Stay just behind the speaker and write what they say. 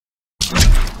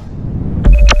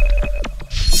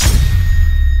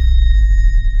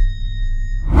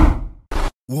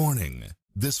Warning.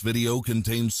 This video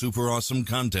contains super awesome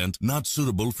content not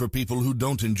suitable for people who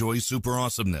don't enjoy super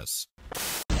awesomeness.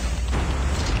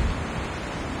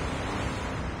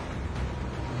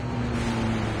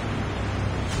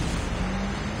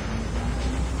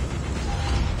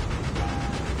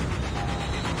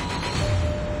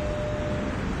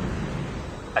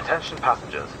 Attention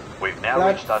passengers, we've now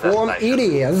reached our Platform destination.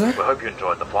 it is. We hope you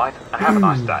enjoyed the flight and have a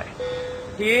nice day.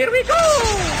 Here we go!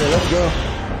 Okay, let's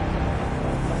go.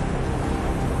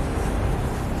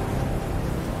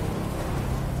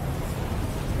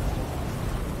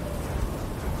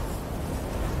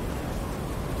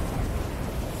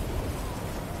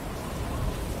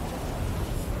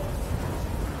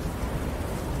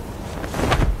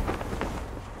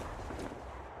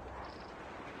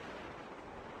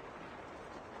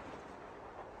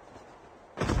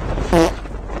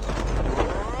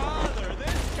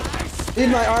 Need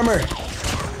my armor.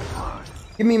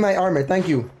 Give me my armor. Thank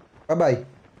you. Bye-bye.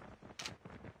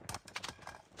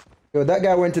 Yo, that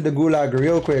guy went to the gulag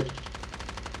real quick.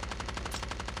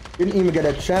 Didn't even get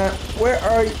a chance. Where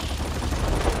are you?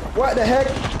 What the heck?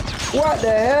 What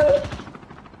the hell?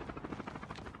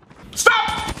 Stop!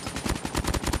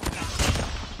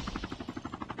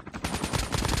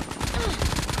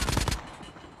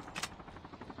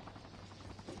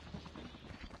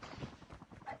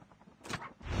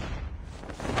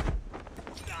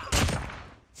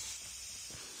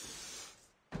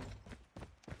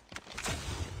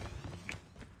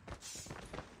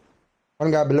 One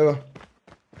guy below.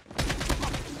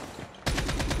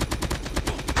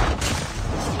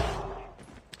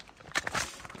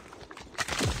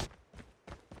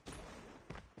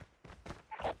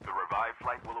 The revived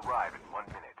flight will arrive in 1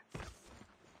 minute.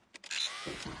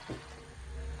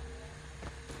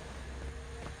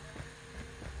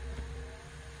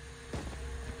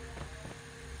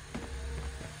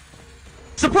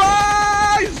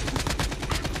 Surprise!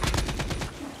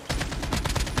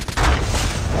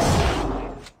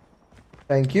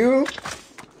 Thank you.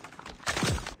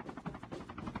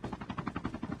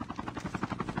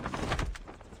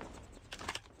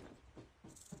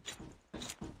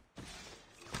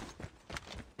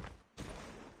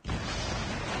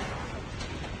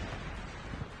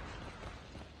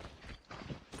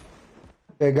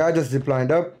 Okay, guy just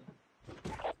ziplined up.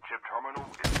 Chip terminal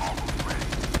is almost ready.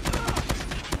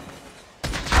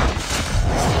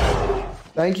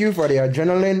 Thank you for the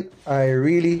adrenaline. I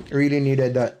really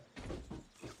needed that.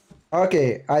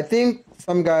 Okay, I think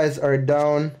some guys are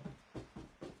down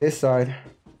this side.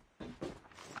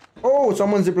 Oh,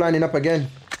 someone's ziplining up again.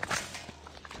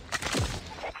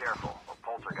 Be careful, a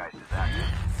poltergeist is active.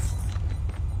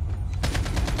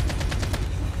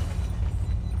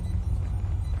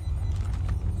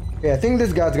 Okay, I think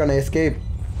this guy's gonna escape.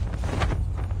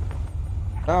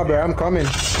 Nah, bro, I'm coming.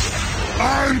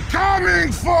 I'm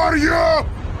coming for you!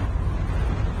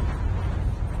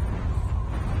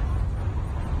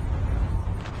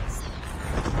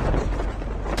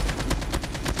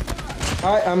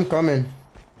 I am coming.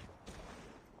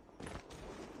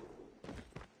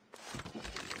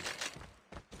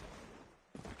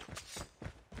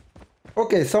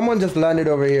 Okay, someone just landed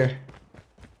over here.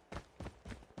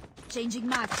 Changing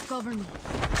map, cover me.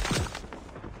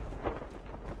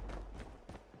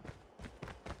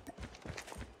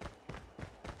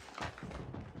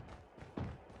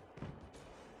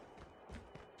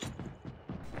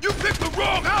 You picked the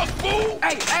wrong house, fool!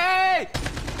 Hey, hey!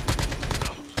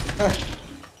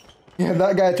 Yeah,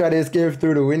 that guy tried to escape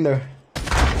through the window.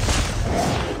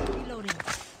 Reloading.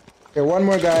 Okay, one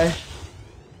more guy.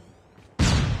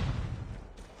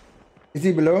 Is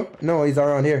he below? No, he's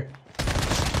around here.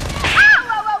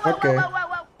 Okay.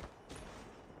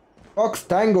 Fox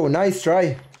Tango, nice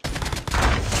try.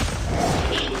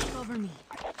 Cover me.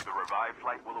 The revived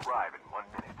flight will arrive in 1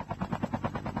 minute.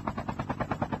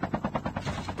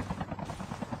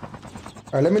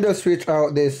 Alright, let me just switch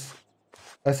out this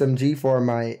SMG for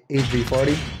my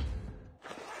HV40.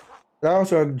 I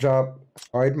also drop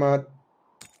hard mod.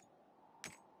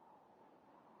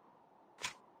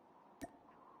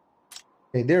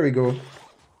 Okay, there we go.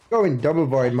 Going double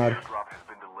void mod. Drop has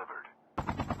been delivered.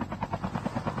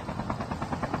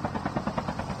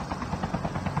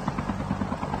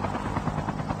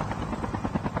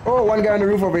 Oh, one guy on the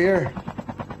roof over here.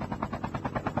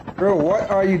 Bro,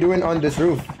 what are you doing on this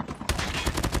roof?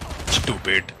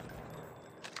 Stupid.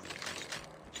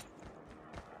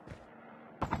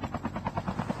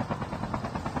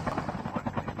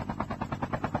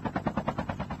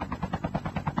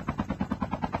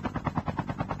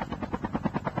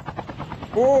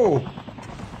 Oh!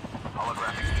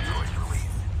 Holographic droids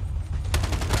released.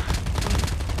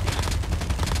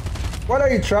 What are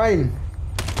you trying?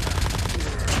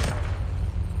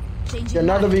 Changing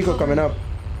Another mag. vehicle Cover coming me. up.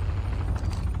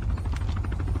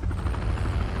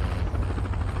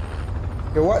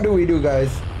 Okay, what do we do,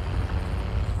 guys?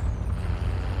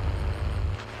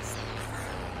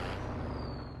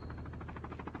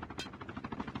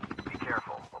 Be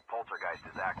careful. A poltergeist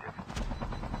is active.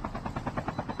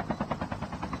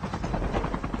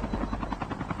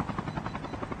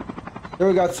 Here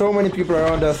we got so many people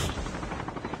around us.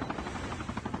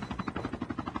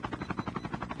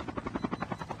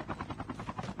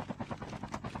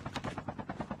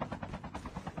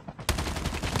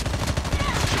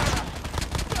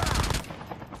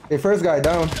 Okay, first guy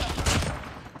down.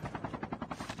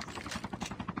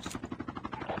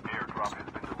 Airdrop has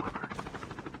been delivered.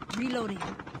 Reloading.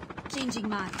 Changing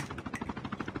mag.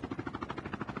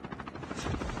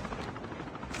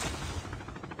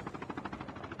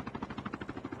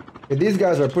 Okay, these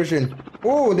guys are pushing.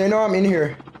 Oh, they know I'm in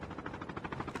here.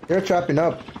 They're trapping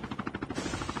up.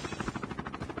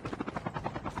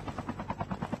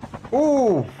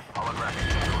 Ooh.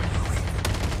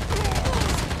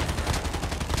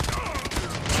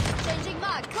 Changing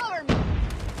mag. Cover me.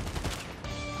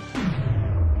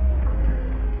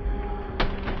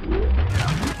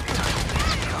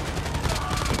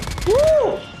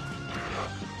 Woo!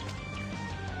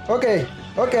 Okay,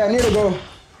 okay, I need to go.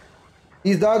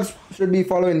 These dogs should be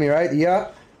following me, right? Yeah.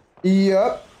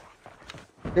 Yep.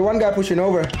 Okay, one guy pushing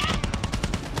over.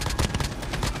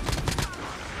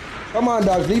 Come on,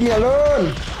 dogs, leave me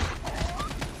alone.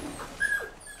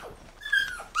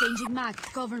 Changing mag.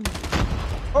 Cover me.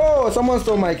 Oh, someone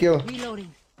stole my kill.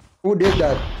 Reloading. Who did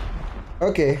that?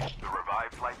 Okay. The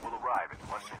revived flight will arrive in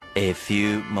 1 minute. A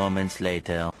few moments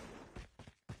later.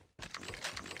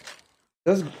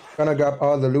 Just gonna grab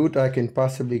all the loot I can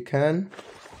possibly can.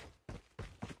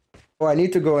 Oh, I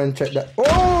need to go and check that.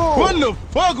 Oh! What the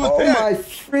fuck was Oh that? my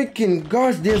freaking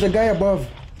gosh, there's a guy above.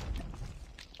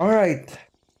 Alright.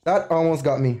 That almost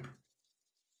got me.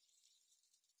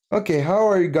 Okay, how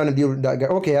are you gonna deal with that guy?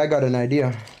 Okay, I got an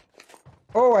idea.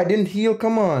 Oh, I didn't heal.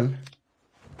 Come on.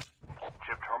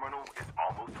 Chip terminal is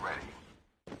almost ready.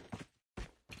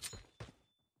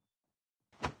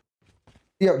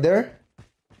 See up there?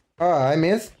 Ah, I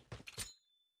missed.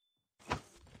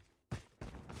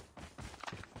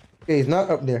 Okay, he's not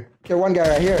up there. Okay, one guy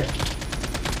right here.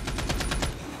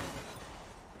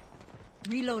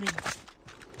 Reloading.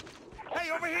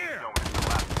 Hey, over here! Zone is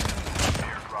collapsing.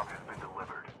 Airdrop has been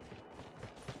delivered.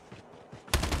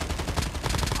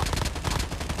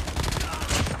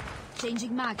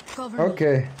 Changing mag. Cover me.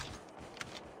 Okay.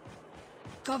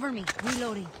 Cover me.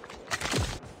 Reloading.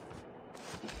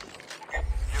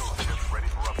 Fuel ship ready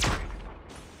for upgrade.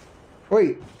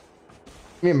 Wait.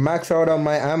 Let me max out on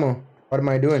my ammo. What am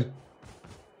I doing?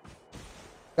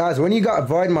 Guys, when you got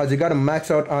void mods, you gotta max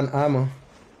out on ammo.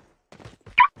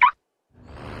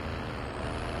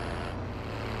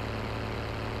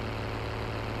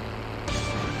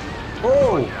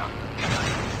 Oh!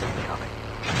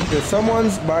 Okay,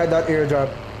 someone's by that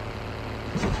airdrop.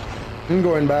 I'm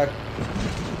going back.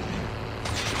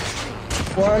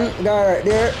 One guy right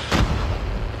there.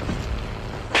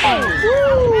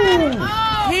 Woo!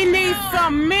 He needs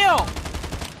some milk.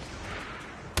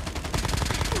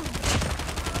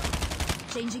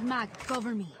 Changing mag.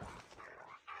 Cover me.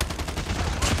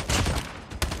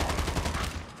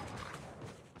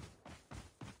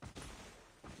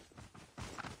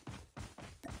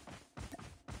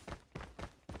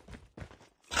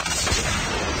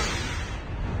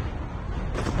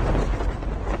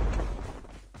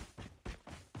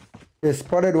 They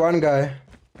spotted one guy.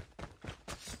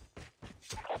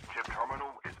 Chip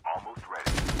terminal is almost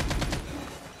ready.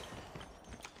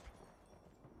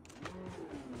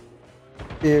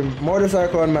 The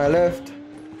motorcycle on my left.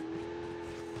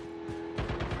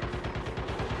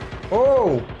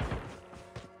 Oh!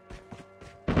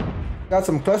 Got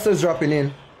some clusters dropping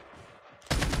in.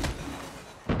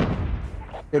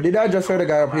 Yo, did I just hear the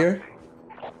guy up here?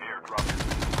 Airdrop has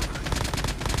been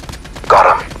delivered. Got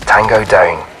him. Tango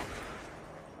down.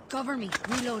 Cover me.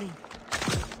 Reloading.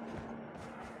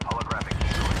 Holographic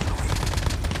kilo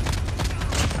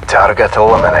Target Oh,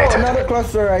 eliminated. another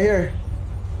cluster right here.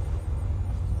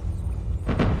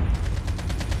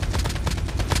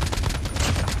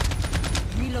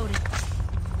 Reloading.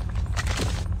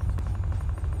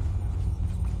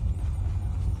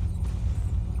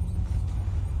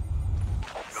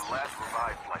 The last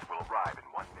revived flight will arrive in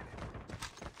 1 minute.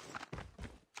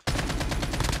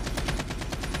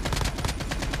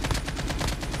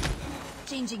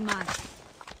 Changing mag.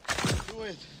 Do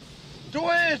it. Do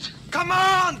it! Come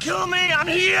on, kill me! I'm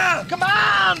here! Come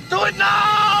on! Do it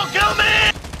now! Kill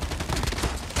me!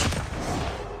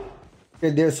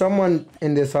 Okay, there's someone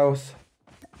in this house.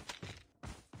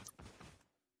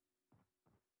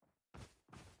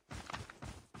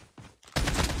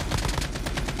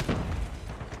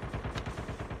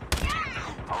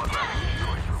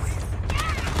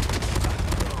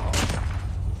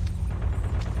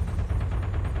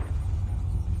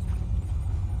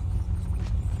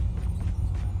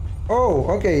 Oh,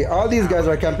 okay. All these guys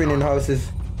are camping in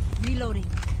houses. Reloading.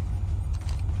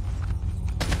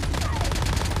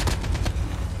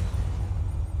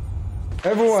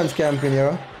 Everyone's camping,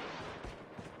 yo.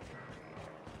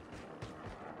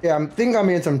 Yeah, I'm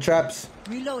hearing some traps.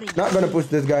 Reloading. Not gonna push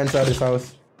this guy inside this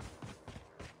house.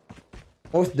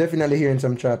 Most definitely hearing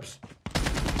some traps.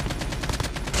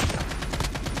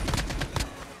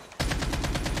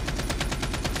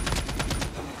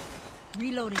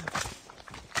 Reloading.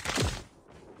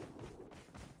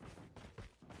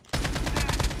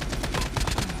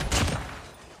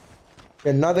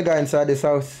 Another guy inside this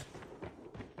house.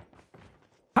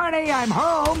 Honey, I'm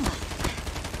home.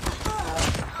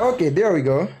 Okay, there we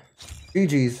go.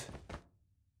 GG's.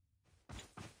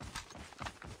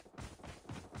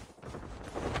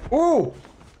 Ooh!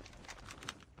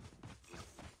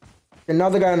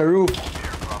 Another guy on the roof.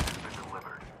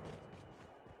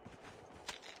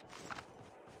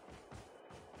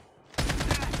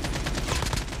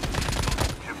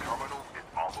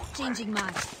 Changing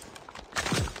mag.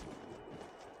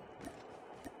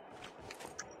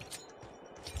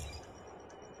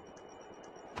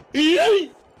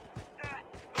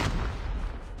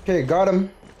 Okay, got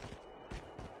him.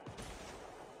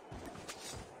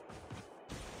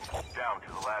 Down to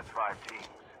the last 5 teams.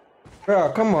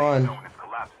 Bro, come on. Zone is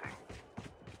collapsing.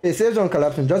 Hey, safe zone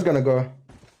collapsing. Just gonna go.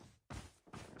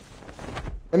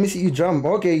 Let me see you jump.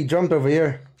 Okay, you jumped over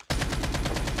here.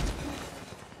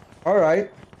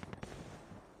 Alright.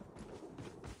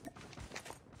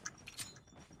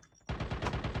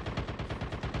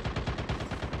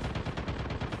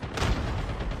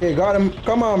 Okay, got him.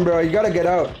 Come on, bro. You gotta get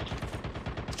out.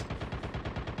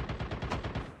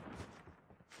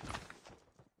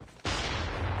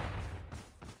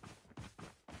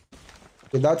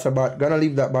 Okay, that's a bot. Gonna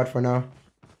leave that bot for now.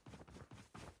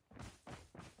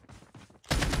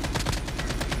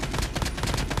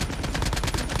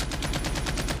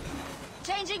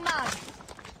 Changing mag.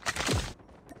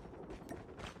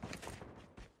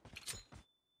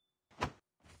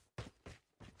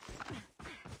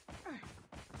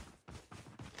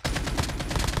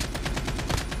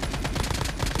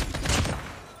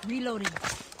 Reloading.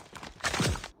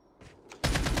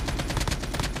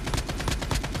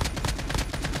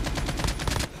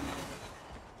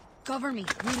 Cover me.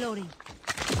 Reloading.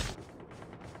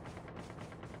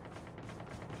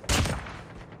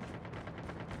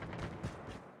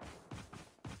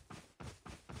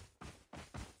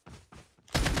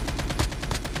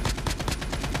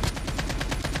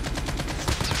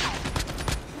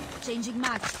 Changing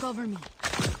mag. Cover me.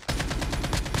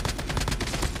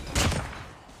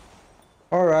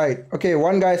 Alright. Okay,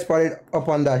 one guy spotted up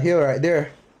on that hill right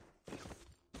there.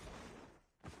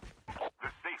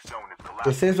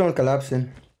 The safe zone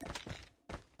collapsing.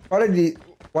 Probably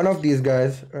one of these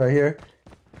guys right here.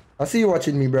 I see you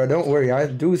watching me, bro. Don't worry. I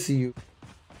do see you.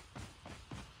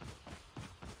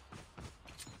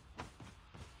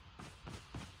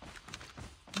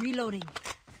 Reloading.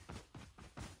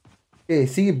 Okay,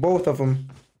 see both of them.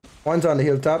 One's on the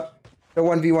hilltop. The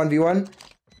 1v1v1.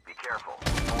 Be careful.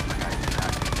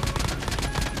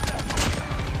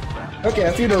 Okay,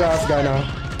 I see the last guy now.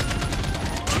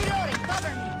 Reloading. Cover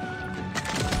me.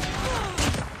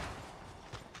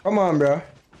 Come on, bro.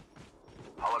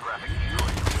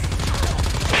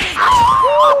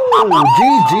 Oh,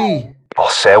 GG. I'll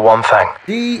say one thing.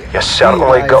 GG, You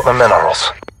certainly guys. got the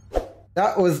minerals.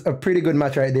 That was a pretty good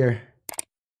match right there.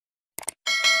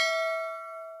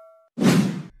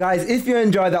 Guys, if you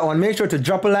enjoyed that one, make sure to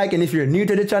drop a like, and if you're new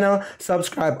to the channel,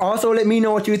 subscribe. Also, let me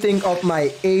know what you think of my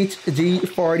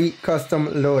HG40 custom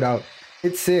loadout.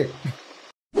 It's sick.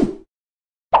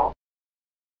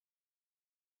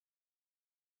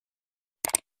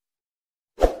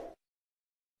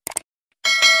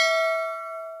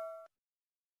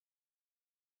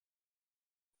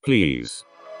 Please